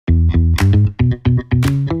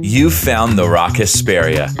You've found the Rock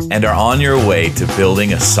Hesperia and are on your way to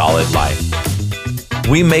building a solid life.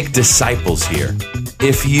 We make disciples here.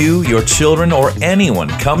 If you, your children, or anyone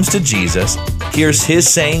comes to Jesus, hears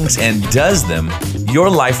his sayings, and does them, your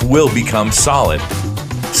life will become solid.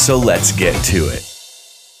 So let's get to it.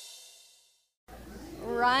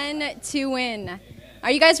 Run to win.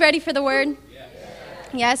 Are you guys ready for the word?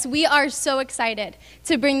 Yes, we are so excited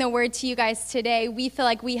to bring the word to you guys today. We feel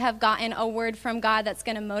like we have gotten a word from God that's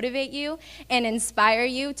going to motivate you and inspire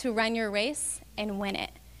you to run your race and win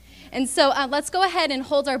it. And so let's go ahead and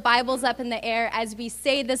hold our Bibles up in the air as we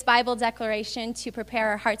say this Bible declaration to prepare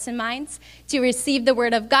our hearts and minds to receive the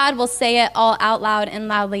word of God. We'll say it all out loud and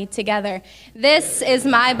loudly together. This is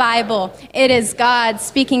my Bible. It is God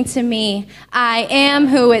speaking to me. I am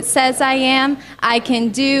who it says I am. I can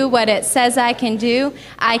do what it says I can do.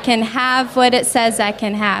 I can have what it says I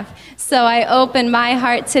can have. So I open my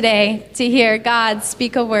heart today to hear God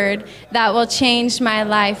speak a word that will change my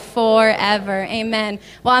life forever. Amen.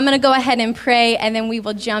 Well, I'm going to go ahead and pray, and then we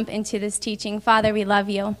will jump into this teaching. Father, we love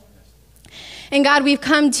you. And God, we've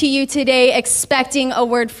come to you today expecting a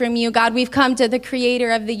word from you. God, we've come to the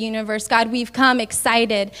creator of the universe. God, we've come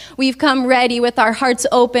excited. We've come ready with our hearts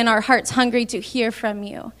open, our hearts hungry to hear from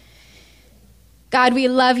you. God, we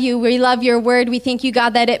love you. We love your word. We thank you, God,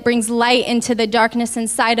 that it brings light into the darkness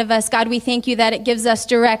inside of us. God, we thank you that it gives us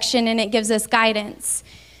direction and it gives us guidance.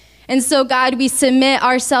 And so, God, we submit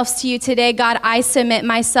ourselves to you today. God, I submit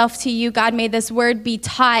myself to you. God, may this word be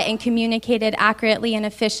taught and communicated accurately and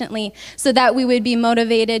efficiently so that we would be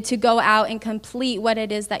motivated to go out and complete what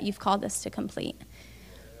it is that you've called us to complete.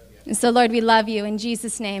 And so, Lord, we love you. In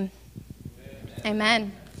Jesus' name,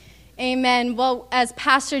 amen. Amen. Well, as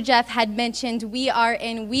Pastor Jeff had mentioned, we are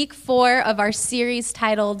in week 4 of our series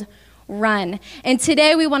titled Run. And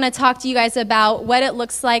today we want to talk to you guys about what it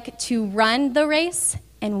looks like to run the race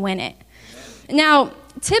and win it. Now,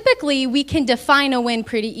 typically we can define a win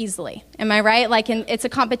pretty easily. Am I right? Like it's a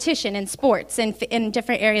competition in sports and in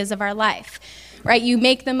different areas of our life. Right? You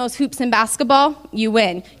make the most hoops in basketball, you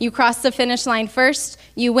win. You cross the finish line first,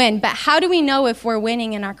 you win. But how do we know if we're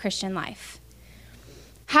winning in our Christian life?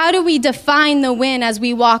 How do we define the win as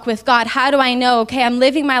we walk with God? How do I know, okay, I'm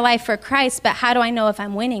living my life for Christ, but how do I know if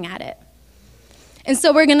I'm winning at it? And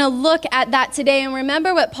so we're going to look at that today. And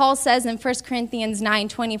remember what Paul says in 1 Corinthians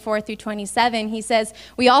 9:24 through 27. He says,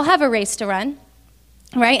 we all have a race to run,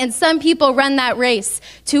 right? And some people run that race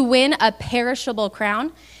to win a perishable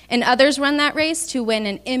crown, and others run that race to win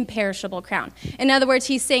an imperishable crown. In other words,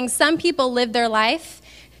 he's saying some people live their life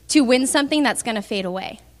to win something that's going to fade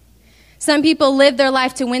away. Some people live their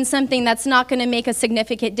life to win something that's not going to make a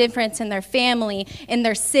significant difference in their family, in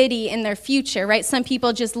their city, in their future, right? Some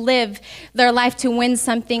people just live their life to win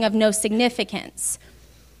something of no significance.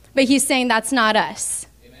 But he's saying that's not us,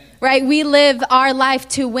 right? We live our life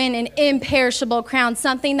to win an imperishable crown,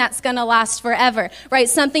 something that's going to last forever, right?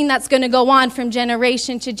 Something that's going to go on from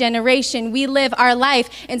generation to generation. We live our life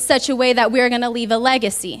in such a way that we're going to leave a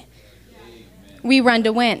legacy. We run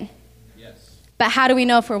to win. But how do we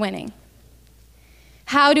know if we're winning?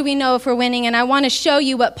 How do we know if we're winning? And I want to show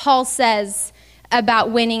you what Paul says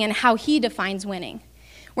about winning and how he defines winning.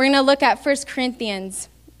 We're going to look at 1 Corinthians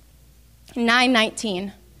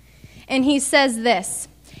 9:19. And he says this.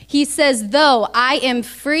 He says, though I am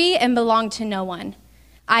free and belong to no one,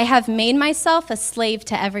 I have made myself a slave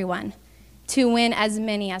to everyone to win as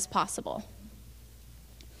many as possible.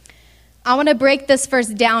 I want to break this verse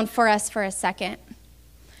down for us for a second.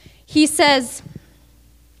 He says,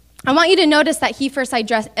 I want you to notice that he first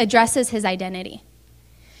addresses his identity.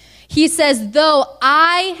 He says, though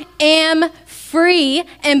I am free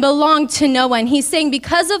and belong to no one. He's saying,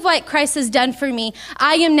 because of what Christ has done for me,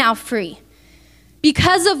 I am now free.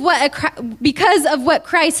 Because of what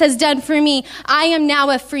Christ has done for me, I am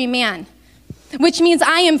now a free man. Which means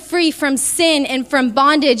I am free from sin and from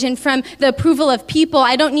bondage and from the approval of people.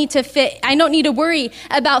 I don't need to worry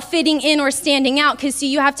about fitting in or standing out, because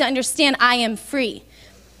see, you have to understand I am free.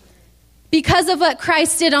 Because of what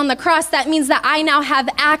Christ did on the cross, that means that I now have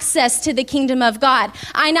access to the kingdom of God.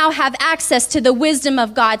 I now have access to the wisdom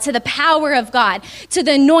of God, to the power of God, to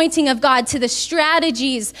the anointing of God, to the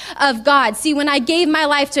strategies of God. See, when I gave my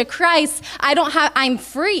life to Christ, I'm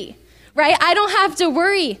free, right? I don't have to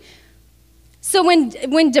worry. So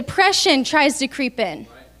when depression tries to creep in,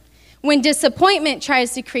 when disappointment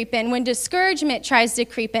tries to creep in, when discouragement tries to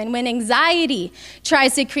creep in, when anxiety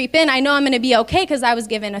tries to creep in, I know I'm going to be okay because I was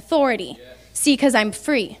given authority. Yeah. See, because I'm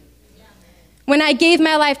free. Yeah. When I gave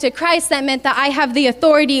my life to Christ, that meant that I have the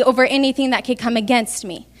authority over anything that could come against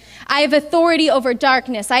me. I have authority over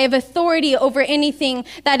darkness. I have authority over anything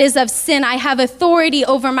that is of sin. I have authority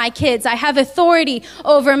over my kids. I have authority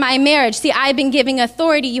over my marriage. See, I've been giving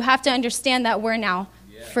authority. You have to understand that we're now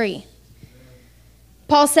free.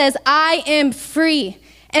 Paul says, I am free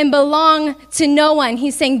and belong to no one.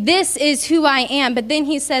 He's saying, this is who I am. But then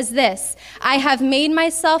he says this, I have made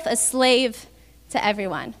myself a slave to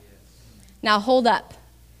everyone. Now hold up.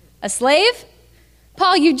 A slave?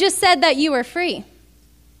 Paul, you just said that you were free.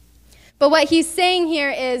 But what he's saying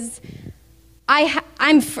here is,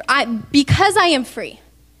 because I am free,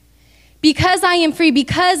 because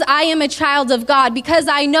I am a child of God, because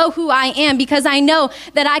I know who I am, because I know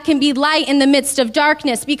that I can be light in the midst of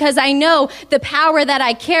darkness, because I know the power that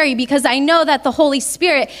I carry, because I know that the Holy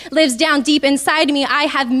Spirit lives down deep inside me, I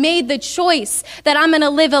have made the choice that I'm going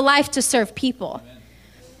to live a life to serve people.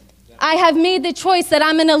 I have made the choice that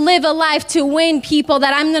I'm going to live a life to win people,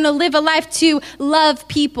 that I'm going to live a life to love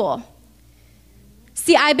people.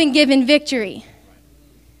 See, I've been given victory.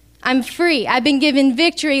 I'm free. I've been given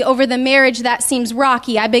victory over the marriage that seems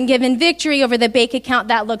rocky. I've been given victory over the bank account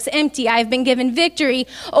that looks empty. I've been given victory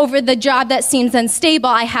over the job that seems unstable.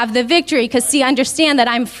 I have the victory because, see, understand that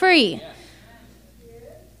I'm free.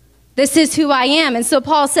 This is who I am. And so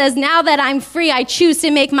Paul says, now that I'm free, I choose to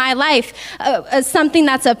make my life something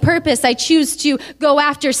that's a purpose. I choose to go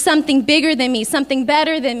after something bigger than me, something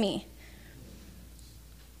better than me.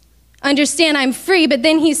 Understand, I'm free. But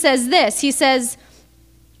then he says this. He says,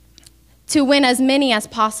 to win as many as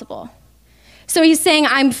possible. So he's saying,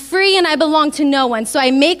 I'm free and I belong to no one. So I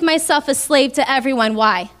make myself a slave to everyone.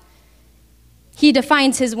 Why? He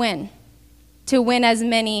defines his win. To win as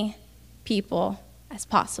many people as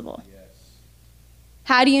possible. Yes.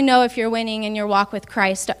 How do you know if you're winning in your walk with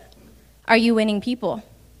Christ? Are you winning people?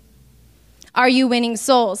 Are you winning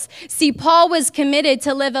souls? See, Paul was committed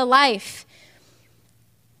to live a life.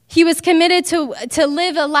 He was committed to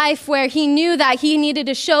live a life where he knew that he needed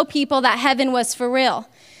to show people that heaven was for real.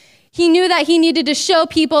 He knew that he needed to show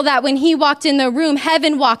people that when he walked in the room,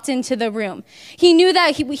 heaven walked into the room. He knew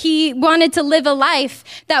that he wanted to live a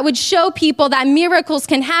life that would show people that miracles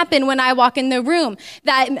can happen when I walk in the room,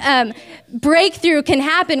 that breakthrough can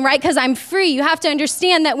happen, right? Because I'm free. You have to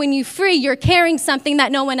understand that when you're free, you're carrying something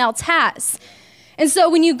that no one else has. And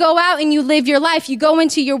so when you go out and you live your life, you go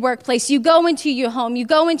into your workplace, you go into your home, you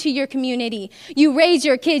go into your community, you raise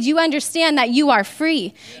your kids, you understand that you are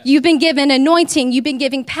free. You've been given anointing, you've been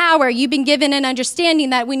given power, you've been given an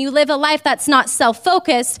understanding that when you live a life that's not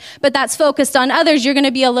self-focused, but that's focused on others, you're going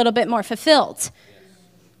to be a little bit more fulfilled.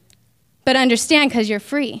 But understand, because you're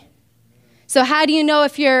free. So how do you know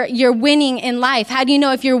if you're winning in life? How do you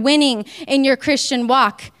know if you're winning in your Christian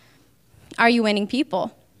walk? Are you winning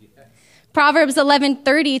people? Proverbs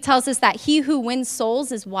 11:30 tells us that he who wins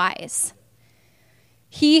souls is wise.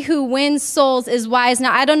 He who wins souls is wise.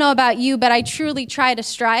 Now, I don't know about you, but I truly try to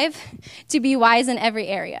strive to be wise in every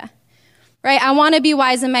area, right? I want to be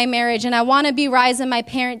wise in my marriage, and I want to be wise in my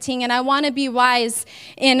parenting, and I want to be wise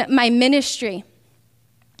in my ministry.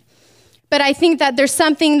 But I think that there's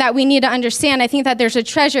something that we need to understand. I think that there's a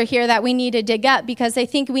treasure here that we need to dig up, because I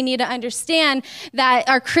think we need to understand that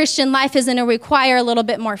our Christian life is going to require a little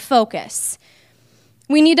bit more focus.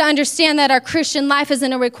 We need to understand that our Christian life is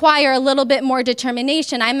going to require a little bit more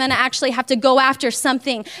determination. I'm going to actually have to go after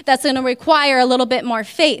something that's going to require a little bit more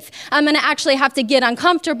faith. I'm going to actually have to get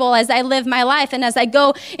uncomfortable as I live my life and as I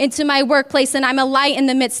go into my workplace and I'm a light in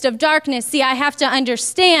the midst of darkness. See, I have to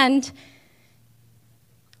understand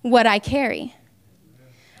what I carry.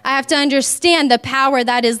 I have to understand the power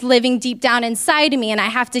that is living deep down inside of me, and I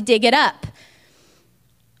have to dig it up.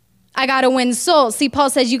 I got to win souls. See, Paul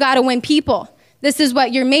says you got to win people. This is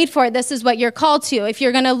what you're made for. This is what you're called to. If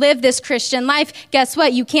you're going to live this Christian life, guess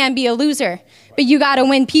what? You can't be a loser, but you got to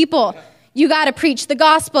win people. You got to preach the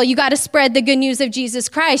gospel. You got to spread the good news of Jesus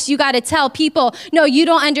Christ. You got to tell people, no, you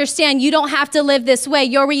don't understand. You don't have to live this way.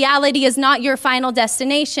 Your reality is not your final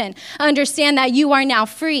destination. Understand that you are now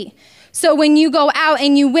free. So when you go out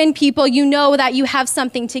and you win people, you know that you have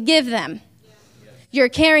something to give them. You're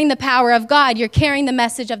carrying the power of God. You're carrying the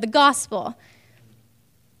message of the gospel.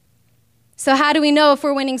 So how do we know if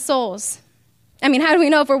we're winning souls? How do we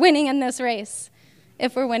know if we're winning in this race?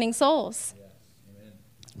 If we're winning souls.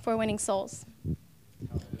 For winning souls.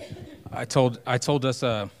 I told us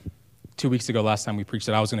 2 weeks ago, last time we preached,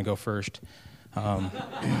 that I was going to go first. And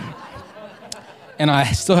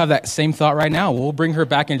I still have that same thought right now. We'll bring her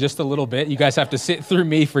back in just a little bit. You guys have to sit through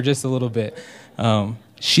me for just a little bit.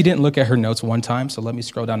 She didn't look at her notes one time, so let me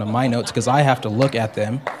scroll down to my notes because I have to look at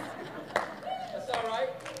them. That's all right.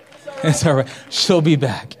 It's all right. She'll be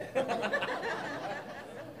back.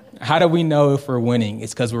 How do we know if we're winning?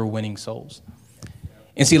 It's because we're winning souls.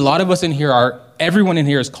 And see, a lot of us in here everyone in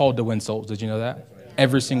here is called to win souls. Did you know that?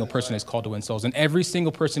 Every single person is called to win souls. And every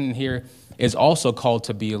single person in here is also called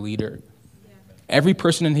to be a leader. Every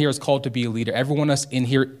person in here is called to be a leader. Everyone else in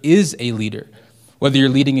here is a leader. Whether you're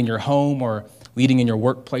leading in your home or leading in your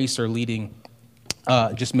workplace or leading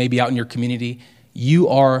just maybe out in your community, you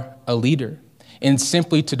are a leader. And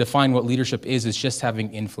simply to define what leadership is just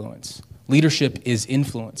having influence. Leadership is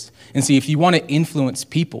influence. And see, if you want to influence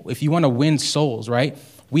people, if you want to win souls, right,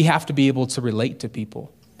 we have to be able to relate to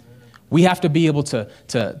people. We have to be able to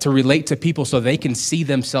relate to people so they can see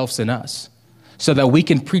themselves in us, so that we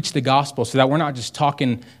can preach the gospel, so that we're not just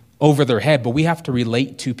talking over their head, but we have to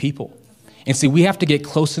relate to people. And see, we have to get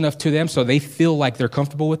close enough to them so they feel like they're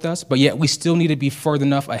comfortable with us, but yet we still need to be further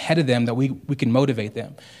enough ahead of them that we can motivate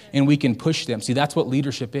them and we can push them. See, that's what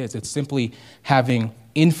leadership is. It's simply having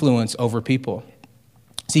influence over people.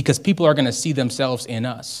 See, because people are going to see themselves in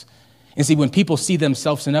us. And see, when people see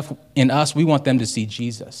themselves in us, we want them to see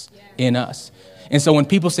Jesus in us. And so when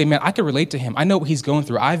people say, man, I can relate to him. I know what he's going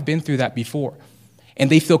through. I've been through that before. And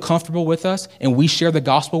they feel comfortable with us and we share the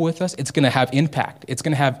gospel with us, it's going to have impact. It's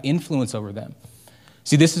going to have influence over them.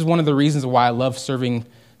 See, this is one of the reasons why I love serving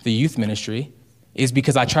the youth ministry, is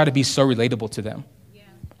because I try to be so relatable to them,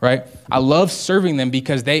 right? I love serving them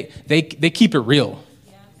because they keep it real.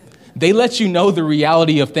 They let you know the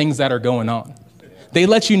reality of things that are going on. They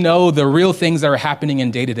let you know the real things that are happening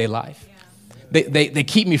in day-to-day life. They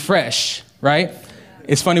keep me fresh, right?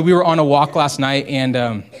 It's funny, we were on a walk last night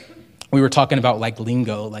and we were talking about like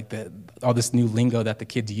lingo, like all this new lingo that the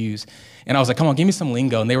kids use. And I was like, come on, give me some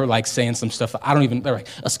lingo. And they were like saying some stuff. They're like,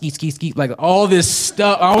 ski, like all this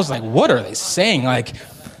stuff. I was like, what are they saying? Like,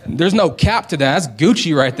 there's no cap to that. That's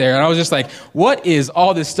Gucci right there. And I was just like, what is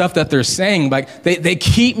all this stuff that they're saying? Like they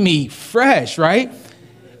keep me fresh, right?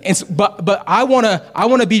 And so, but I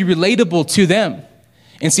wanna be relatable to them.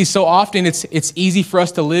 And see, so often it's easy for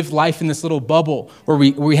us to live life in this little bubble where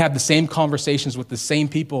we have the same conversations with the same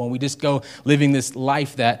people, and we just go living this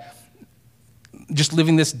life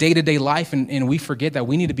living this day-to-day life, and we forget that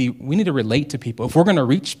we need to relate to people. If we're going to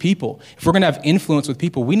reach people, if we're going to have influence with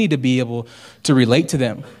people, we need to be able to relate to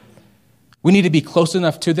them. We need to be close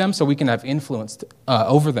enough to them so we can have influence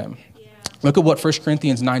over them. Yeah. Look at what 1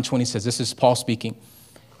 Corinthians 9:20 says. This is Paul speaking.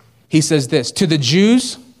 He says this, to the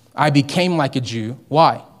Jews, I became like a Jew.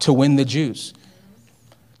 Why? To win the Jews.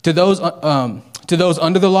 To those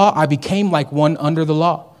under the law, I became like one under the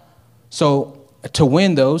law. So to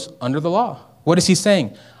win those under the law. What is he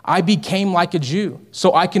saying? I became like a Jew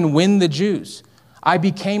so I can win the Jews. I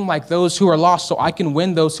became like those who are lost so I can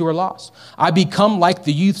win those who are lost. I become like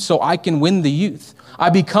the youth so I can win the youth. I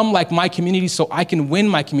become like my community so I can win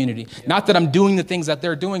my community. Not that I'm doing the things that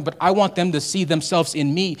they're doing, but I want them to see themselves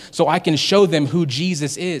in me so I can show them who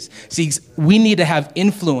Jesus is. See, we need to have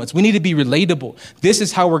influence. We need to be relatable. This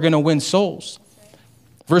is how we're going to win souls.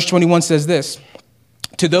 Verse 21 says this,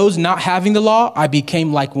 to those not having the law, I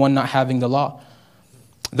became like one not having the law.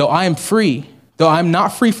 Though I'm not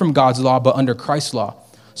free from God's law, but under Christ's law,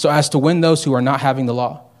 so as to win those who are not having the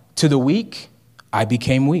law. To the weak, I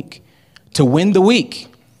became weak. To win the weak,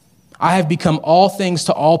 I have become all things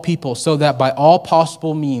to all people, so that by all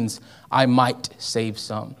possible means I might save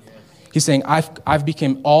some. He's saying, I've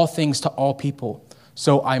become all things to all people,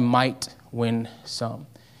 so I might win some.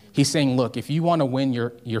 He's saying, look, if you want to win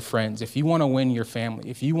your friends, if you want to win your family,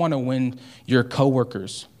 if you want to win your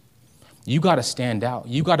coworkers, you got to stand out.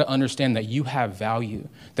 You got to understand that you have value,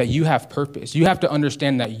 that you have purpose. You have to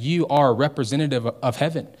understand that you are a representative of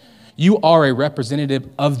heaven. You are a representative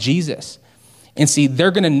of Jesus. And see,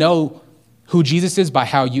 they're going to know who Jesus is by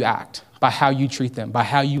how you act, by how you treat them, by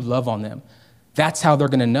how you love on them. That's how they're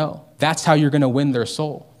going to know. That's how you're going to win their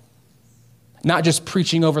soul. Not just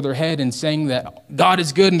preaching over their head and saying that God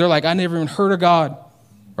is good. And they're like, I never even heard of God,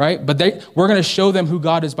 right? But we're going to show them who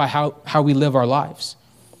God is by how we live our lives.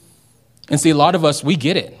 And see, a lot of us, we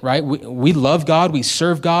get it, right? We love God. We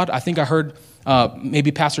serve God. I think I heard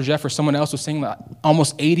maybe Pastor Jeff or someone else was saying that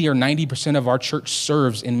almost 80 or 90% of our church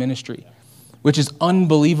serves in ministry, which is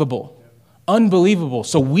unbelievable. Unbelievable.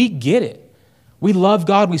 So we get it. We love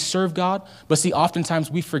God. We serve God. But see, oftentimes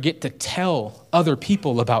we forget to tell other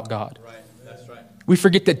people about God. Right. That's right. We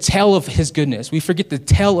forget to tell of his goodness. We forget to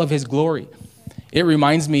tell of his glory. It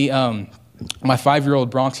reminds me, my 5-year-old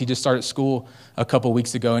Bronx, he just started school a couple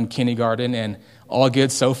weeks ago in kindergarten, and all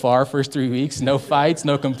good so far, first 3 weeks, no fights,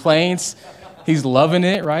 no complaints. He's loving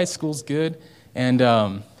it, right? School's good.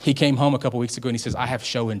 And he came home a couple weeks ago and he says, I have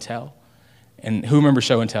show and tell. And who remembers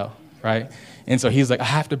show and tell, right? And so he's like, I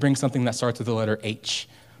have to bring something that starts with the letter H.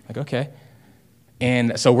 Like, okay.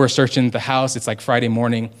 And so we're searching the house. It's like Friday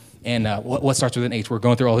morning. And what starts with an H? We're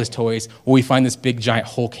going through all his toys. Well, we find this big, giant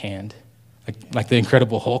Hulk hand, like the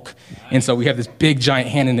Incredible Hulk. And so we have this big, giant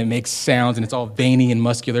hand, and it makes sounds, and it's all veiny and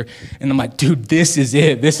muscular. And I'm like, dude, this is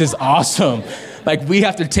it. This is awesome. Like, we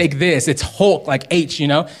have to take this. It's Hulk, like H, you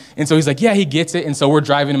know? And so he's like, yeah, he gets it. And so we're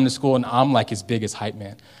driving him to school, and I'm like his biggest hype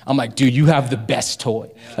man. I'm like, dude, you have the best toy.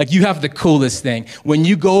 Like, you have the coolest thing. When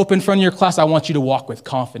you go up in front of your class, I want you to walk with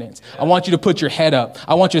confidence. I want you to put your head up.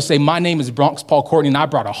 I want you to say, my name is Bronx Paul Courtney, and I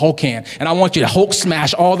brought a Hulk hand. And I want you to Hulk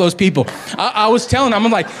smash all those people. I was telling him,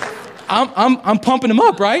 I'm like, I'm pumping him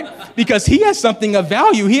up, right? Because he has something of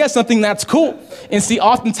value. He has something that's cool. And see,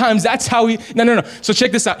 oftentimes that's how no. So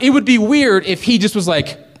check this out. It would be weird if he just was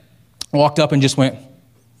like, walked up and just went.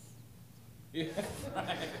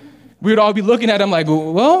 We would all be looking at him like,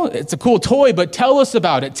 well, it's a cool toy, but tell us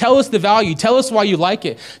about it. Tell us the value. Tell us why you like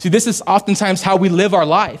it. See, this is oftentimes how we live our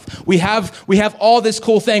life. We have all this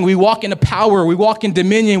cool thing. We walk in power. We walk in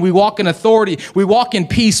dominion. We walk in authority. We walk in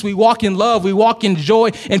peace. We walk in love. We walk in joy.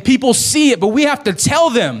 And people see it, but we have to tell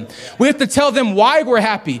them. We have to tell them why we're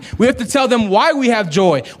happy. We have to tell them why we have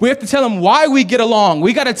joy. We have to tell them why we get along.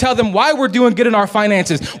 We got to tell them why we're doing good in our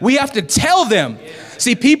finances. We have to tell them.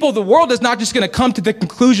 See, the world is not just going to come to the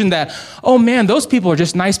conclusion that, oh man, those people are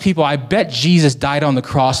just nice people. I bet Jesus died on the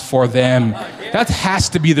cross for them. That has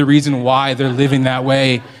to be the reason why they're living that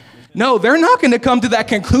way. No, they're not going to come to that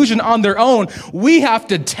conclusion on their own. We have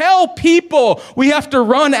to tell people. We have to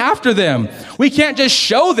run after them. We can't just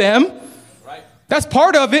show them. That's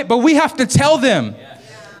part of it, but we have to tell them.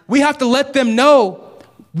 We have to let them know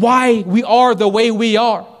why we are the way we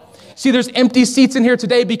are. See, there's empty seats in here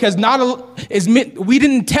today because we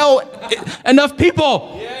didn't tell enough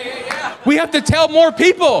people. We have to tell more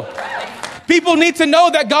people. People need to know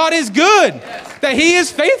that God is good, that he is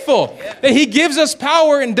faithful, that he gives us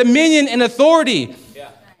power and dominion and authority.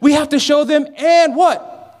 We have to show them and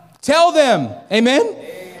what? Tell them. Amen?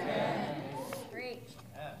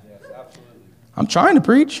 I'm trying to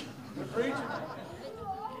preach.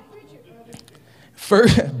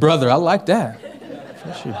 Brother, I like that.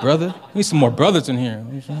 Appreciate brother. We need some more brothers in here.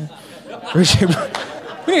 We need to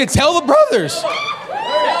tell the brothers.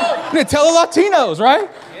 We need to tell the Latinos, right?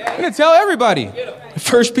 We need to tell everybody.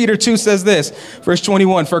 1 Peter 2 says this, verse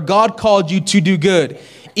 21, for God called you to do good,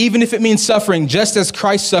 even if it means suffering, just as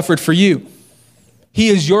Christ suffered for you. He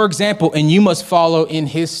is your example, and you must follow in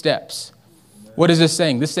his steps. What is this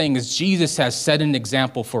saying? This saying is Jesus has set an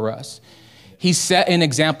example for us. He set an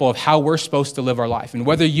example of how we're supposed to live our life. And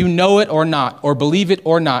whether you know it or not, or believe it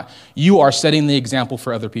or not, you are setting the example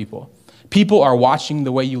for other people. People are watching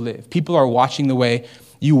the way you live. People are watching the way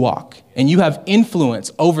you walk. And you have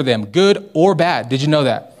influence over them, good or bad. Did you know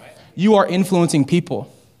that? You are influencing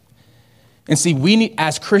people. And see,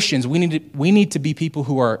 as Christians, we need to be people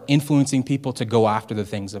who are influencing people to go after the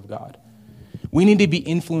things of God. We need to be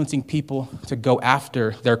influencing people to go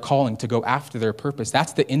after their calling, to go after their purpose.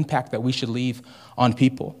 That's the impact that we should leave on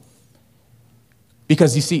people.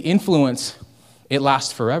 Because you see, influence, it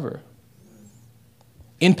lasts forever.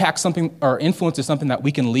 Influence is something that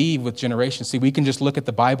we can leave with generations. See, we can just look at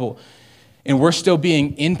the Bible and we're still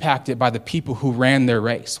being impacted by the people who ran their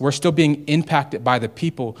race. We're still being impacted by the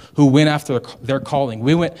people who went after their calling.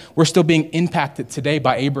 We're still being impacted today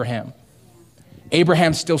by Abraham.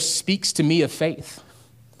 Abraham still speaks to me of faith,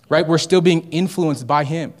 right? We're still being influenced by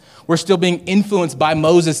him. We're still being influenced by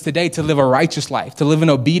Moses today to live a righteous life, to live an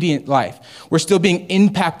obedient life. We're still being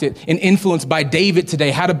impacted and influenced by David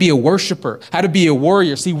today, how to be a worshiper, how to be a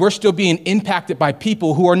warrior. See, we're still being impacted by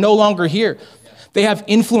people who are no longer here. They have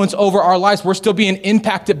influence over our lives. We're still being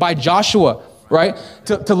impacted by Joshua, right?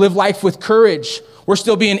 To live life with courage. We're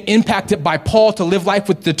still being impacted by Paul to live life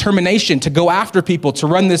with determination, to go after people, to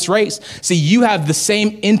run this race. See, you have the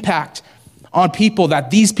same impact on people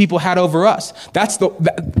that these people had over us.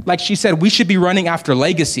 Like she said, we should be running after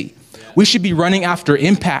legacy. We should be running after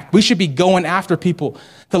impact. We should be going after people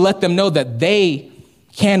to let them know that they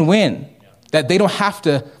can win, that they don't have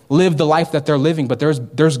to live the life that they're living, but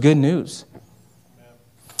there's good news.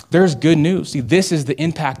 There's good news. See, this is the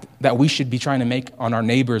impact that we should be trying to make on our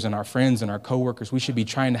neighbors and our friends and our coworkers. We should be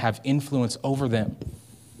trying to have influence over them.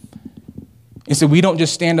 And so we don't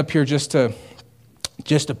just stand up here just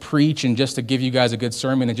to preach and just to give you guys a good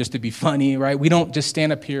sermon and just to be funny, right? We don't just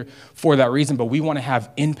stand up here for that reason, but we want to have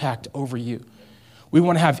impact over you. We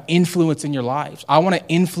want to have influence in your lives. I want to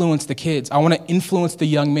influence the kids. I want to influence the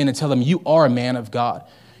young men and tell them, you are a man of God.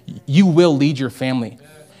 You will lead your family.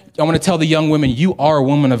 I want to tell the young women, you are a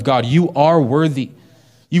woman of God. You are worthy.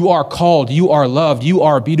 You are called. You are loved. You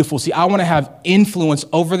are beautiful. See, I want to have influence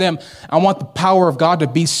over them. I want the power of God to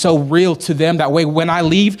be so real to them. That way, when I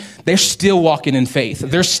leave, they're still walking in faith.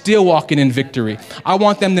 They're still walking in victory. I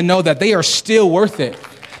want them to know that they are still worth it.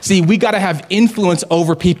 See, we got to have influence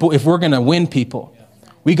over people if we're going to win people.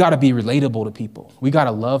 We got to be relatable to people. We got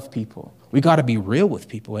to love people. We got to be real with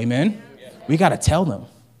people. Amen. We got to tell them.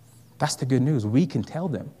 That's the good news. We can tell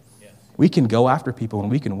them. We can go after people and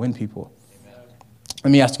we can win people. Let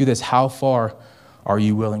me ask you this. How far are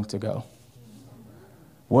you willing to go?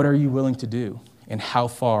 What are you willing to do? And how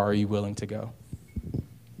far are you willing to go?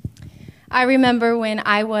 I remember when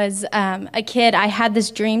I was a kid, I had this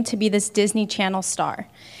dream to be this Disney Channel star.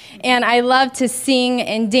 And I loved to sing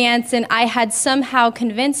and dance, and I had somehow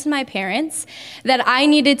convinced my parents that I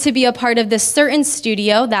needed to be a part of this certain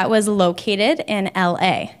studio that was located in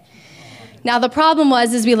LA. Now, the problem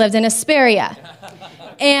was we lived in Hesperia.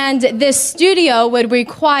 And this studio would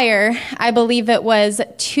require, I believe it was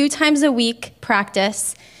 2 times a week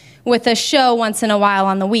practice with a show once in a while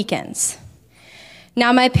on the weekends.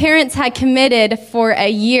 Now, my parents had committed for a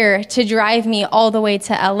year to drive me all the way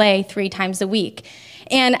to LA 3 times a week.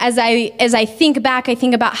 And as I think back, I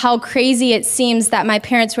think about how crazy it seems that my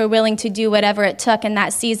parents were willing to do whatever it took in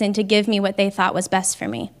that season to give me what they thought was best for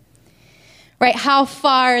me. Right? How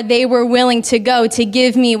far they were willing to go to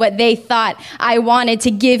give me what they thought I wanted,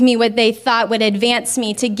 to give me what they thought would advance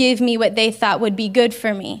me, to give me what they thought would be good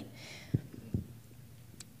for me.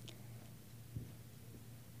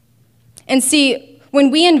 And see,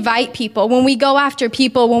 when we invite people, when we go after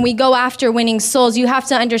people, when we go after winning souls, you have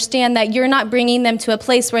to understand that you're not bringing them to a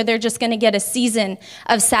place where they're just going to get a season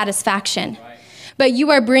of satisfaction. But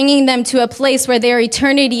you are bringing them to a place where their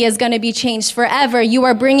eternity is going to be changed forever. You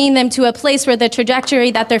are bringing them to a place where the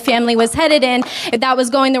trajectory that their family was headed in, if that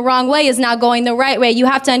was going the wrong way, is now going the right way. You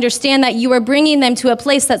have to understand that you are bringing them to a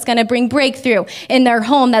place that's going to bring breakthrough in their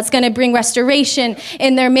home, that's going to bring restoration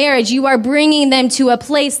in their marriage. You are bringing them to a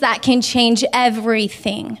place that can change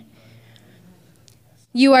everything.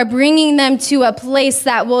 You are bringing them to a place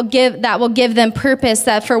that will give them purpose,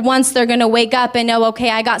 that for once they're going to wake up and know,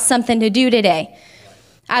 okay, I got something to do today.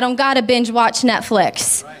 I don't got to binge watch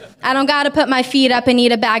Netflix. I don't got to put my feet up and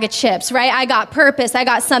eat a bag of chips, right? I got purpose. I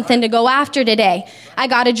got something to go after today. I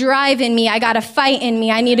got a drive in me. I got a fight in me.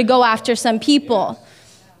 I need to go after some people.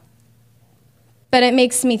 But it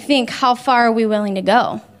makes me think, how far are we willing to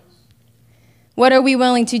go? What are we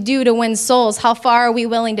willing to do to win souls? How far are we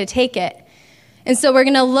willing to take it? And so we're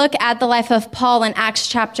going to look at the life of Paul in Acts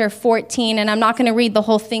chapter 14, and I'm not going to read the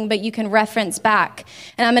whole thing, but you can reference back.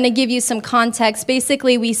 And I'm going to give you some context.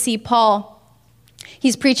 Basically, we see Paul,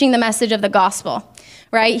 he's preaching the message of the gospel,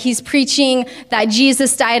 right? He's preaching that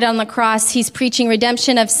Jesus died on the cross. He's preaching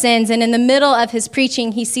redemption of sins. And in the middle of his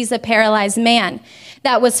preaching, he sees a paralyzed man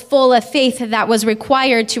that was full of faith that was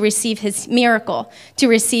required to receive his miracle, to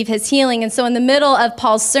receive his healing. And so in the middle of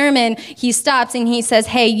Paul's sermon, he stops and he says,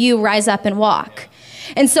 hey, you rise up and walk.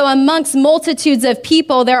 And so amongst multitudes of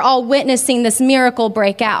people, they're all witnessing this miracle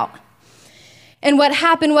break out. And what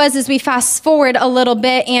happened was we fast forward a little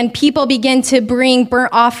bit and people begin to bring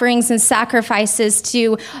burnt offerings and sacrifices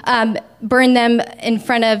to burn them in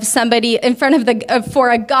front of somebody, for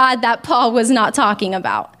a God that Paul was not talking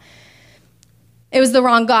about. It was the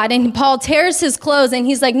wrong God. And Paul tears his clothes and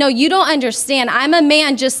he's like, no, you don't understand. I'm a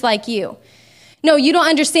man just like you. No, you don't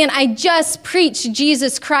understand. I just preached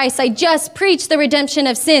Jesus Christ. I just preached the redemption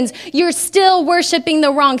of sins. You're still worshiping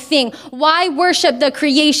the wrong thing. Why worship the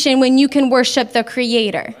creation when you can worship the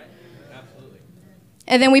Creator? Absolutely.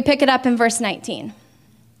 And then we pick it up in verse 19.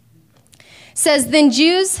 It says, then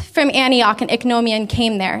Jews from Antioch and Iconium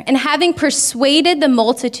came there, and having persuaded the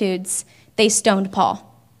multitudes, they stoned Paul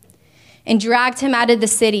and dragged him out of the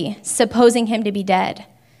city, supposing him to be dead.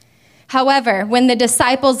 However, when the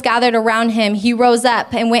disciples gathered around him, he rose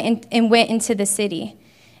up and went into the city.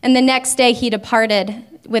 And the next day he departed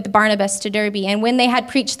with Barnabas to Derbe. And when they had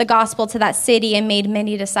preached the gospel to that city and made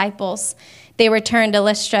many disciples, they returned to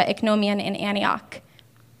Lystra, Iconium, and Antioch.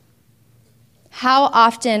 How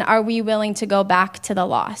often are we willing to go back to the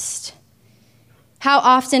lost? How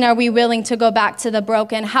often are we willing to go back to the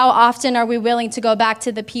broken? How often are we willing to go back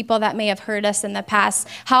to the people that may have hurt us in the past?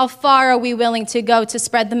 How far are we willing to go to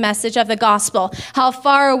spread the message of the gospel? How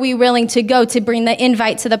far are we willing to go to bring the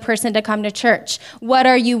invite to the person to come to church? What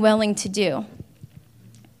are you willing to do?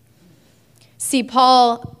 See,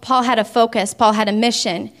 Paul had a focus. Paul had a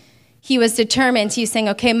mission. He was determined. He was saying,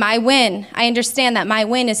 okay, my win, I understand that my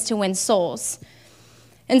win is to win souls.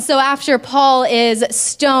 And so after Paul is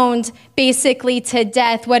stoned basically to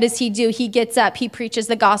death, what does he do? He gets up, he preaches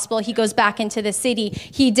the gospel, he goes back into the city.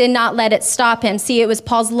 He did not let it stop him. See, it was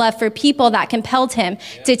Paul's love for people that compelled him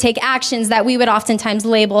to take actions that we would oftentimes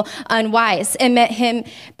label unwise. It meant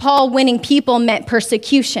Paul winning people meant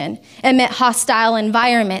persecution. It meant hostile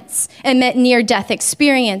environments. It meant near-death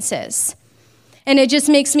experiences. And it just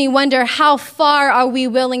makes me wonder, how far are we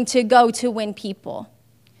willing to go to win people?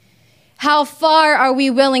 How far are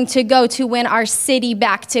we willing to go to win our city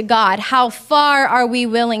back to God? How far are we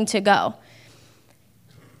willing to go?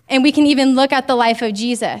 And we can even look at the life of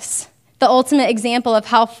Jesus, the ultimate example of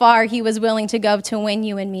how far he was willing to go to win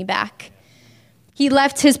you and me back. He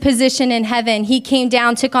left his position in heaven. He came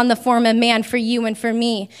down, took on the form of man for you and for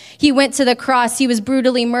me. He went to the cross. He was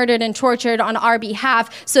brutally murdered and tortured on our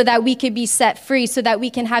behalf so that we could be set free, so that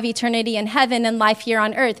we can have eternity in heaven and life here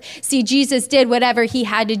on earth. See, Jesus did whatever he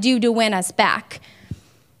had to do to win us back.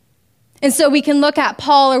 And so we can look at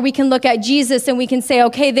Paul or we can look at Jesus and we can say,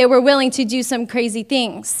 okay, they were willing to do some crazy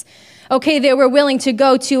things. Okay, they were willing to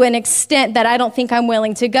go to an extent that I don't think I'm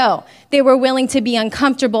willing to go. They were willing to be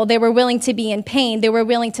uncomfortable. They were willing to be in pain. They were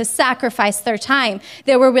willing to sacrifice their time.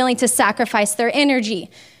 They were willing to sacrifice their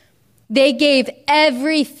energy. They gave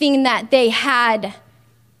everything that they had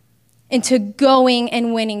into going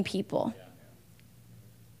and winning people.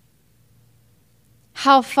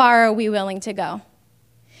 How far are we willing to go?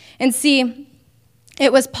 And see,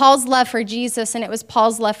 it was Paul's love for Jesus and it was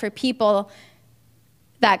Paul's love for people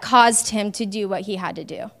that caused him to do what he had to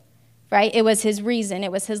do, right? It was his reason.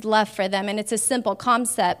 It was his love for them. And it's a simple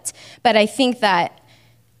concept, but I think that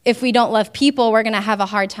if we don't love people, we're going to have a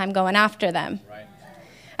hard time going after them. Right.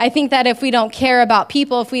 I think that if we don't care about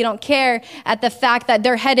people, if we don't care at the fact that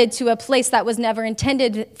they're headed to a place that was never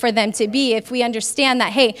intended for them to be, if we understand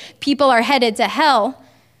that, hey, people are headed to hell,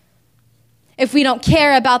 if we don't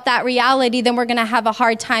care about that reality, then we're going to have a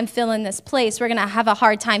hard time filling this place. We're going to have a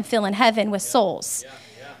hard time filling heaven with souls. Yeah.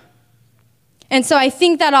 And so I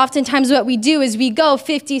think that oftentimes what we do is we go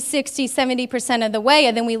 50, 60, 70% of the way,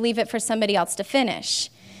 and then we leave it for somebody else to finish.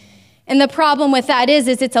 And the problem with that is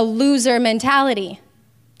it's a loser mentality.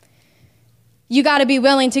 You got to be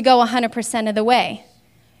willing to go 100% of the way.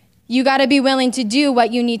 You got to be willing to do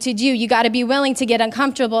what you need to do. You got to be willing to get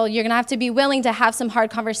uncomfortable. You're going to have to be willing to have some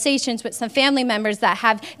hard conversations with some family members that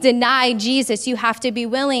have denied Jesus. You have to be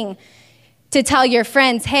willing to tell your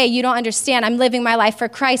friends, hey, you don't understand. I'm living my life for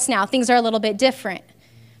Christ now. Things are a little bit different.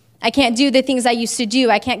 I can't do the things I used to do.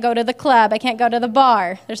 I can't go to the club. I can't go to the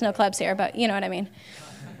bar. There's no clubs here, but you know what I mean.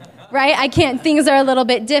 Right? Things are a little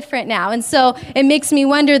bit different now. And so it makes me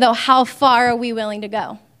wonder, though, how far are we willing to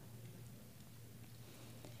go?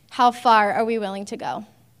 How far are we willing to go?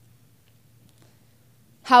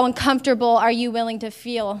 How uncomfortable are you willing to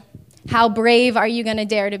feel? How brave are you going to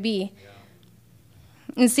dare to be?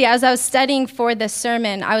 And see, as I was studying for this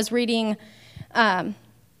sermon, I was reading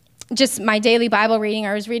just my daily Bible reading.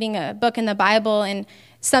 I was reading a book in the Bible, and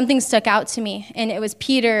something stuck out to me, and it was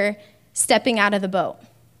Peter stepping out of the boat.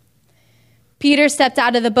 Peter stepped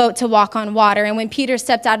out of the boat to walk on water, and when Peter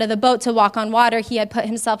stepped out of the boat to walk on water, he had put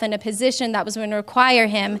himself in a position that was going to require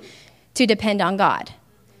him to depend on God.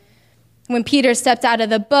 When Peter stepped out of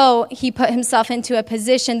the boat, he put himself into a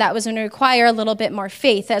position that was going to require a little bit more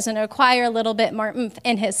faith, that was going to require a little bit more oomph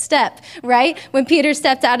in his step, right? When Peter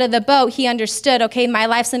stepped out of the boat, he understood, okay, my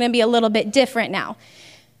life's going to be a little bit different now.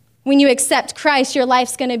 When you accept Christ, your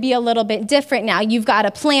life's going to be a little bit different now. You've got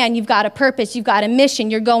a plan, you've got a purpose, you've got a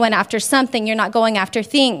mission. You're going after something. You're not going after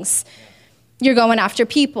things. You're going after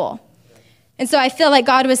people. And so I feel like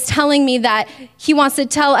God was telling me that he wants to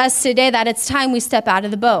tell us today that it's time we step out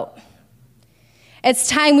of the boat. It's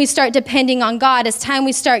time we start depending on God. It's time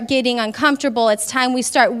we start getting uncomfortable. It's time we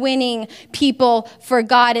start winning people for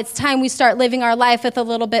God. It's time we start living our life with a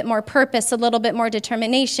little bit more purpose, a little bit more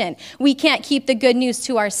determination. We can't keep the good news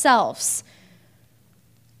to ourselves.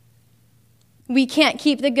 We can't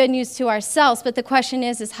keep the good news to ourselves, but the question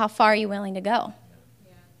is how far are you willing to go?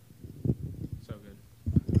 So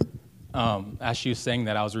good. As she was saying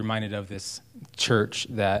that, I was reminded of this church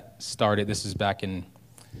that started, this is back in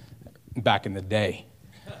the day.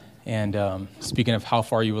 And speaking of how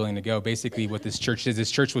far are you willing to go, basically what this church is,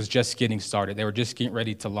 this church was just getting started. They were just getting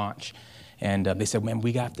ready to launch. And they said, man,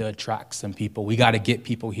 we got to attract some people. We got to get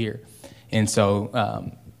people here. And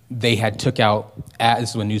so they had took out ads. This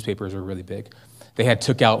is when newspapers were really big. They had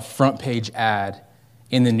took out front page ad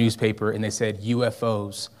in the newspaper, and they said,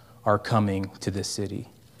 UFOs are coming to this city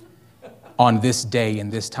on this day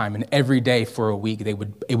and this time, and every day for a week, it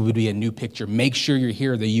would be a new picture. Make sure you're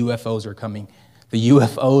here. The UFOs are coming. The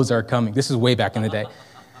UFOs are coming. This is way back in the day.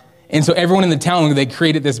 And so everyone in the town, they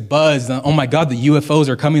created this buzz. Oh my God, the UFOs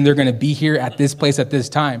are coming. They're going to be here at this place at this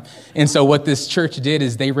time. And so what this church did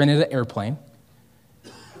is they rented an airplane,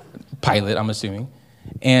 pilot, I'm assuming,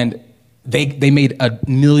 and they made 1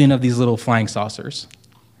 million of these little flying saucers.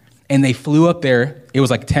 And they flew up there. It was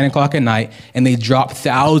like 10 o'clock at night, and they dropped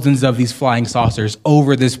thousands of these flying saucers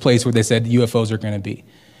over this place where they said UFOs are going to be.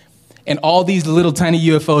 And all these little tiny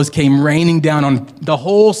UFOs came raining down on the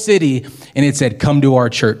whole city, and it said, come to our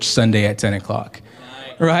church Sunday at 10 o'clock,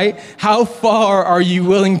 right? How far are you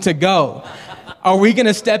willing to go? Are we going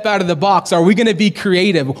to step out of the box? Are we going to be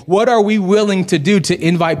creative? What are we willing to do to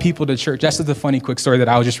invite people to church? That's just a funny, quick story that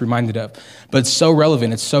I was just reminded of, but it's so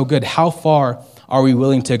relevant. It's so good. How far are we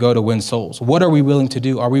willing to go to win souls? What are we willing to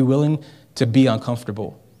do? Are we willing to be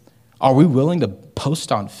uncomfortable? Are we willing to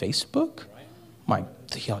post on Facebook?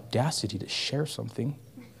 The audacity to share something.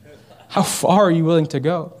 How far are you willing to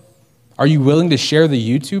go? Are you willing to share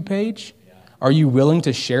the YouTube page? Are you willing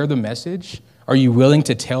to share the message? Are you willing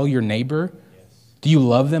to tell your neighbor? Do you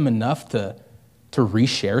love them enough to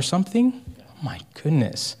reshare something? Oh my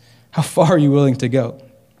goodness. How far are you willing to go?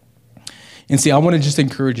 And see, I want to just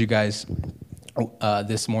encourage you guys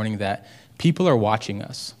this morning that people are watching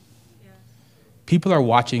us. People are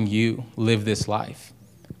watching you live this life,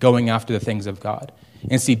 going after the things of God.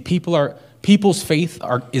 And see, people's faith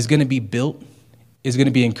is going to be built, is going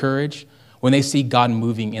to be encouraged when they see God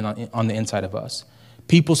moving on the inside of us.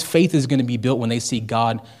 People's faith is going to be built when they see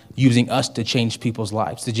God using us to change people's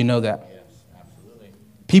lives. Did you know that? Yes, absolutely.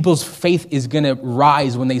 People's faith is going to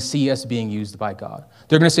rise when they see us being used by God.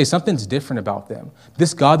 They're going to say something's different about them.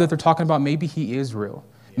 This God that they're talking about, maybe he is real.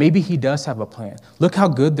 Maybe he does have a plan. Look how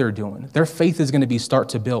good they're doing. Their faith is going to start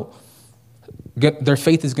to build. Their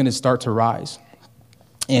faith is going to start to rise.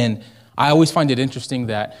 And I always find it interesting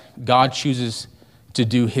that God chooses to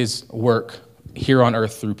do his work here on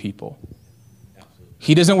earth through people.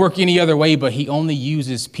 He doesn't work any other way, but he only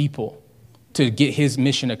uses people to get his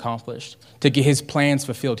mission accomplished, to get his plans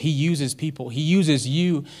fulfilled. He uses people. He uses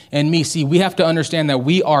you and me. See, we have to understand that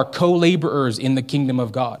we are co-laborers in the kingdom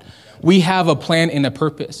of God. We have a plan and a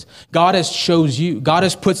purpose. God has chose you. God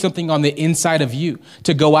has put something on the inside of you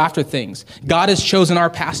to go after things. God has chosen our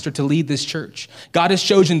pastor to lead this church. God has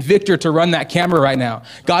chosen Victor to run that camera right now.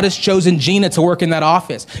 God has chosen Gina to work in that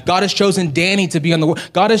office. God has chosen Danny to be on the work.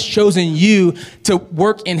 God has chosen you to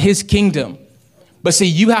work in his kingdom. But see,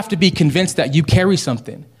 you have to be convinced that you carry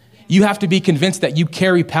something. You have to be convinced that you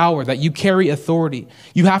carry power, that you carry authority.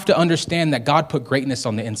 You have to understand that God put greatness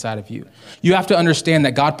on the inside of you. You have to understand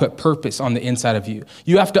that God put purpose on the inside of you.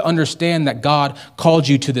 You have to understand that God called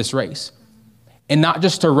you to this race. And not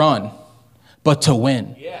just to run, but to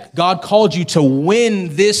win. Yes. God called you to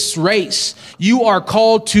win this race. You are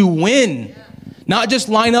called to win. Not just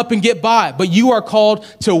line up and get by, but you are called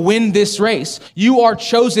to win this race. You are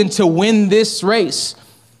chosen to win this race.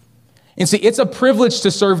 And see, it's a privilege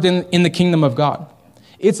to serve in the kingdom of God.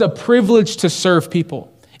 It's a privilege to serve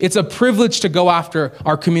people. It's a privilege to go after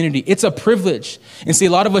our community. It's a privilege. And see,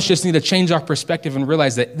 a lot of us just need to change our perspective and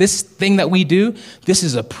realize that this thing that we do, this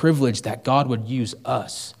is a privilege that God would use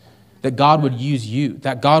us, that God would use you,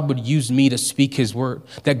 that God would use me to speak his word,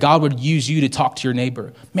 that God would use you to talk to your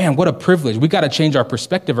neighbor. Man, what a privilege. We got to change our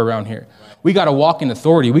perspective around here. We got to walk in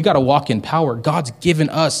authority. We got to walk in power. God's given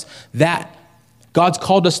us that. God's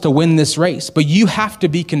called us to win this race, but you have to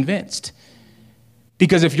be convinced.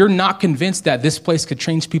 Because if you're not convinced that this place could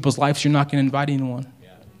change people's lives, you're not going to invite anyone.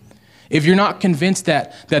 If you're not convinced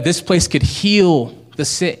that this place could heal the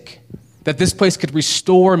sick, that this place could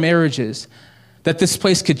restore marriages, that this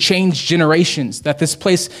place could change generations, that this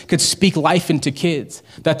place could speak life into kids,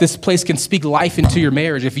 that this place can speak life into your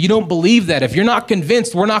marriage. If you don't believe that, if you're not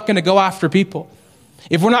convinced, we're not going to go after people.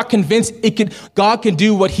 If we're not convinced God can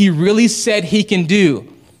do what he really said he can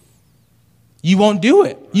do, you won't do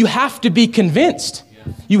it. You have to be convinced.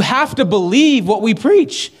 You have to believe what we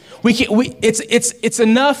preach. It's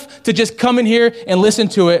enough to just come in here and listen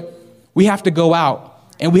to it. We have to go out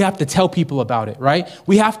and we have to tell people about it, right?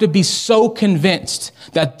 We have to be so convinced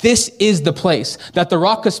that this is the place, that the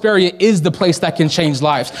Rock Hesperia is the place that can change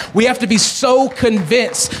lives. We have to be so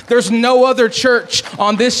convinced there's no other church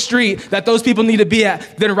on this street that those people need to be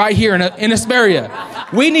at than right here in Hesperia.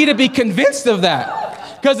 We need to be convinced of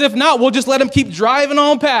that. Because if not, we'll just let them keep driving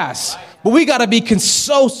on past. But we got to be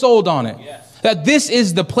so sold on it, that this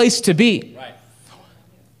is the place to be.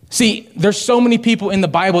 See, there's so many people in the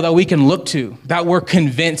Bible that we can look to that were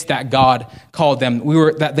convinced that God called them.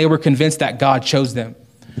 That they were convinced that God chose them.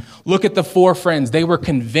 Look at the 4 friends. They were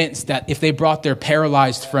convinced that if they brought their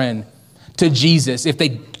paralyzed friend to Jesus, if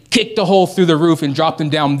they kicked a hole through the roof and dropped him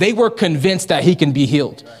down, they were convinced that he can be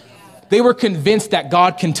healed. They were convinced that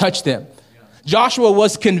God can touch them. Joshua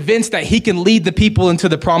was convinced that he can lead the people into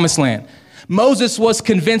the promised land. Moses was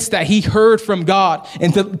convinced that he heard from God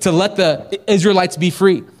and to let the Israelites be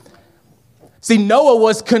free. See, Noah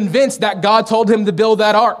was convinced that God told him to build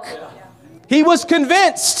that ark. He was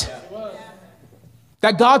convinced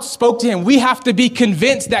that God spoke to him. We have to be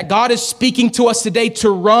convinced that God is speaking to us today to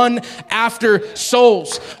run after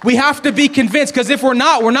souls. We have to be convinced, because if we're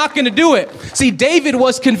not going to do it. See, David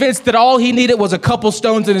was convinced that all he needed was a couple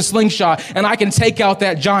stones and a slingshot, and I can take out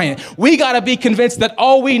that giant. We got to be convinced that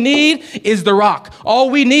all we need is the rock. All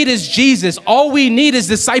we need is Jesus. All we need is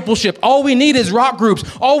discipleship. All we need is rock groups.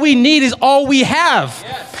 All we need is all we have.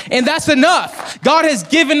 And that's enough. God has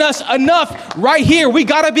given us enough right here. We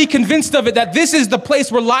got to be convinced of it, that this is the place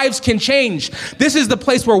where lives can change. This is the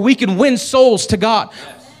place where we can win souls to God.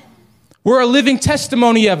 We're a living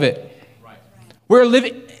testimony of it. We're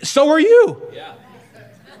living. So are you.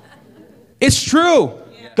 It's true.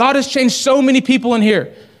 God has changed so many people in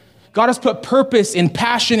here. God has put purpose and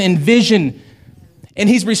passion and vision, and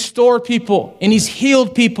he's restored people, and he's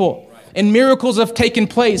healed people. And miracles have taken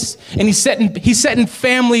place. And he's setting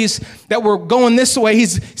families that were going this way.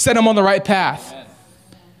 He's set them on the right path.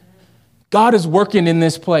 God is working in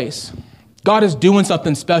this place. God is doing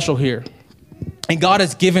something special here. And God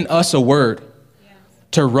has given us a word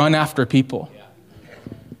to run after people.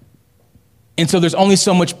 And so there's only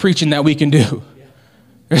so much preaching that we can do.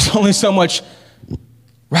 There's only so much,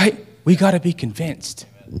 right? We got to be convinced.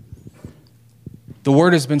 The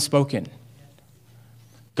word has been spoken.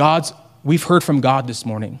 We've heard from God this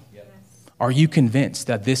morning. Are you convinced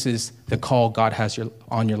that this is the call God has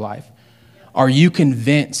on your life? Are you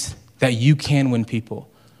convinced that you can win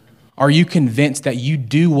people? Are you convinced that you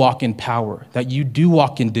do walk in power, that you do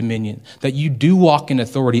walk in dominion, that you do walk in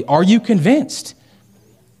authority? Are you convinced?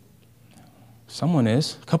 Someone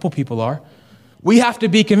is. A couple people are. We have to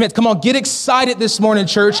be convinced. Come on, get excited this morning,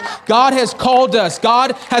 church. God has called us.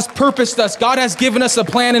 God has purposed us. God has given us a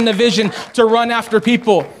plan and a vision to run after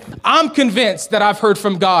people. I'm convinced that I've heard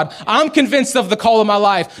from God. I'm convinced of the call of my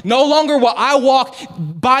life. No longer will I walk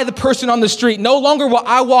by the person on the street. No longer will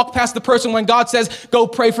I walk past the person when God says, go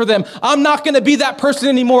pray for them. I'm not going to be that person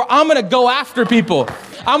anymore. I'm going to go after people.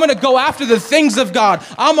 I'm going to go after the things of God.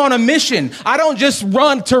 I'm on a mission. I don't just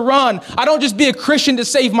run to run. I don't just be a Christian to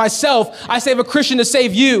save myself. I save a Christian to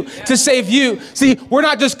save you, to save you. See, we're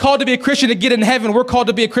not just called to be a Christian to get in heaven. We're called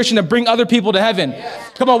to be a Christian to bring other people to heaven.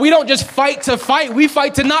 Come on, we don't just fight to fight. We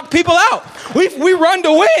fight to knock people out. We run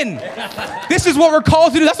to win. This is what we're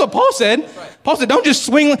called to do. That's what Paul said. Paul said, don't just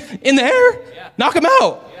swing in the air. Knock them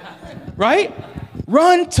out. Right?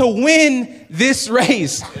 Run to win this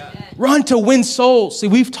race. Run to win souls. See,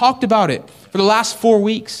 we've talked about it for the last 4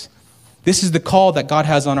 weeks. This is the call that God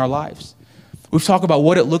has on our lives. We've talked about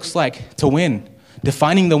what it looks like to win.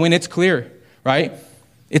 Defining the win, it's clear, right?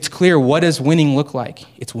 It's clear. What does winning look like?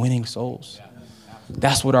 It's winning souls.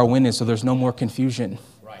 That's what our win is, so there's no more confusion.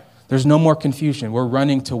 There's no more confusion. We're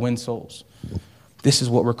running to win souls. This is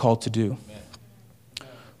what we're called to do.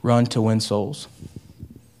 Run to win souls.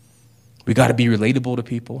 We got to be relatable to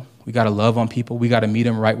people. We got to love on people. We got to meet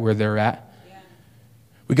them right where they're at.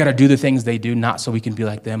 We got to do the things they do, not so we can be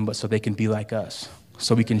like them, but so they can be like us.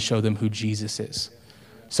 So we can show them who Jesus is.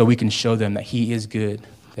 So we can show them that he is good,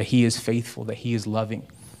 that he is faithful, that he is loving.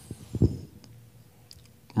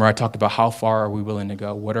 Remember, I talked about how far are we willing to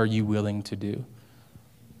go? What are you willing to do?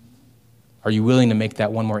 Are you willing to make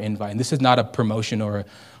that one more invite? And this is not a promotion or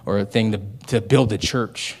a thing to build a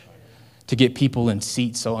church, to get people in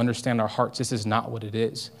seats. So understand our hearts. This is not what it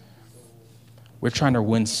is. We're trying to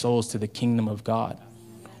win souls to the kingdom of God.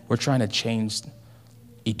 We're trying to change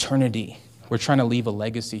eternity. We're trying to leave a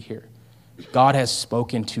legacy here. God has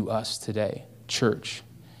spoken to us today, church.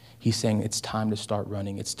 He's saying it's time to start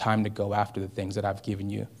running. It's time to go after the things that I've given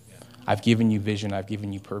you. I've given you vision. I've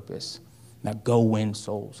given you purpose. Now go win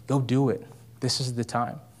souls. Go do it. This is the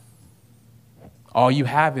time. All you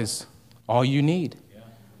have is all you need.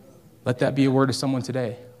 Let that be a word to someone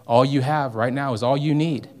today. All you have right now is all you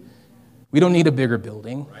need. We don't need a bigger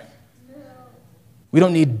building. We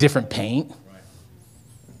don't need different paint.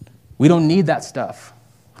 We don't need that stuff.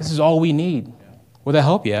 This is all we need. Will that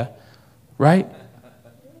help? Yeah. Right?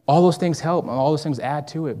 All those things help. All those things add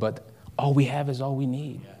to it. But all we have is all we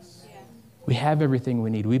need. We have everything we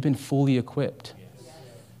need. We've been fully equipped.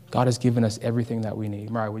 God has given us everything that we need.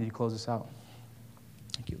 Mariah, will you close us out?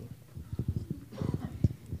 Thank you, Lord.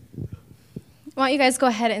 Why don't you guys go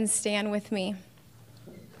ahead and stand with me?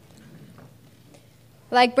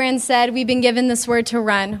 Like Brand said, we've been given this word to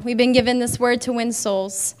run. We've been given this word to win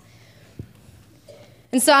souls.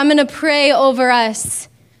 And so I'm going to pray over us.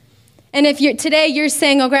 And if you're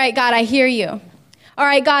saying, all right, God, I hear you. All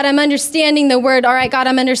right, God, I'm understanding the word. All right, God,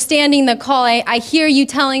 I'm understanding the call. I hear you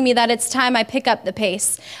telling me that it's time I pick up the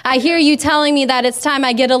pace. I hear you telling me that it's time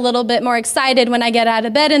I get a little bit more excited when I get out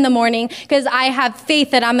of bed in the morning because I have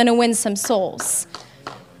faith that I'm going to win some souls.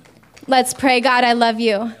 Let's pray. God, I love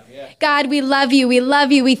you. God, we love you. We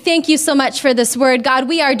love you. We thank you so much for this word. God,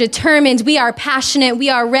 we are determined. We are passionate. We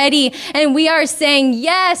are ready. And we are saying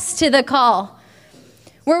yes to the call.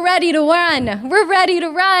 We're ready to run. We're ready to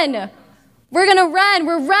run. We're going to run.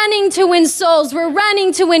 We're running to win souls. We're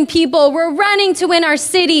running to win people. We're running to win our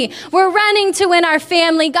city. We're running to win our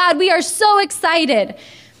family. God, we are so excited.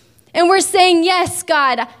 And we're saying, yes,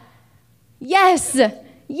 God. Yes.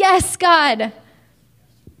 Yes, God.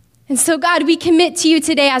 And so, God, we commit to you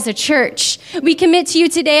today as a church. We commit to you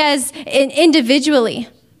today as individually.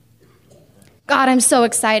 God, I'm so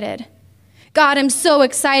excited. God, I'm so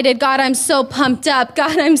excited. God, I'm so pumped up.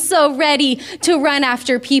 God, I'm so ready to run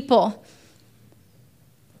after people.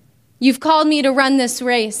 You've called me to run this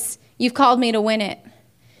race. You've called me to win it.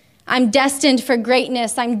 I'm destined for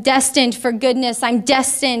greatness. I'm destined for goodness. I'm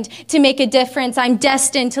destined to make a difference. I'm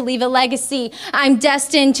destined to leave a legacy. I'm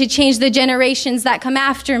destined to change the generations that come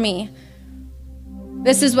after me.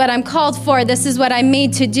 This is what I'm called for. This is what I'm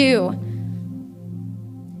made to do.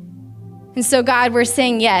 And so, God, we're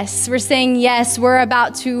saying yes. We're saying yes. We're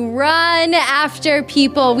about to run after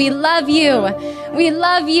people. We love you. We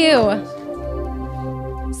love you.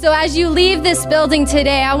 So as you leave this building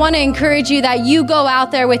today, I want to encourage you that you go out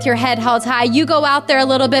there with your head held high. You go out there a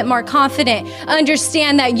little bit more confident.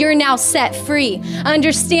 Understand that you're now set free.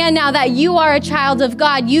 Understand now that you are a child of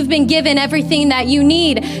God. You've been given everything that you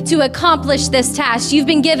need to accomplish this task. You've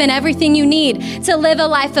been given everything you need to live a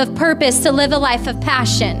life of purpose, to live a life of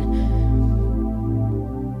passion.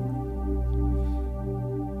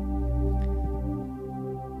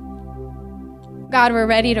 God, we're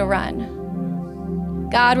ready to run.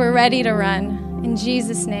 God, we're ready to run. In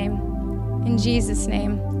Jesus' name. In Jesus'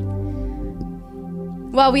 name.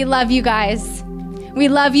 Well, we love you guys. We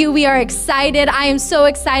love you. We are excited. I am so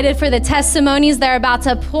excited for the testimonies that are about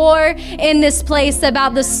to pour in this place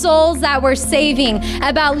about the souls that we're saving,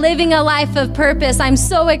 about living a life of purpose. I'm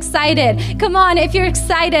so excited. Come on, if you're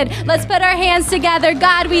excited, let's put our hands together.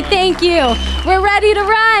 God, we thank you. We're ready to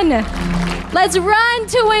run. Let's run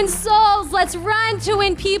to win souls. Let's run to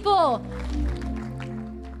win people.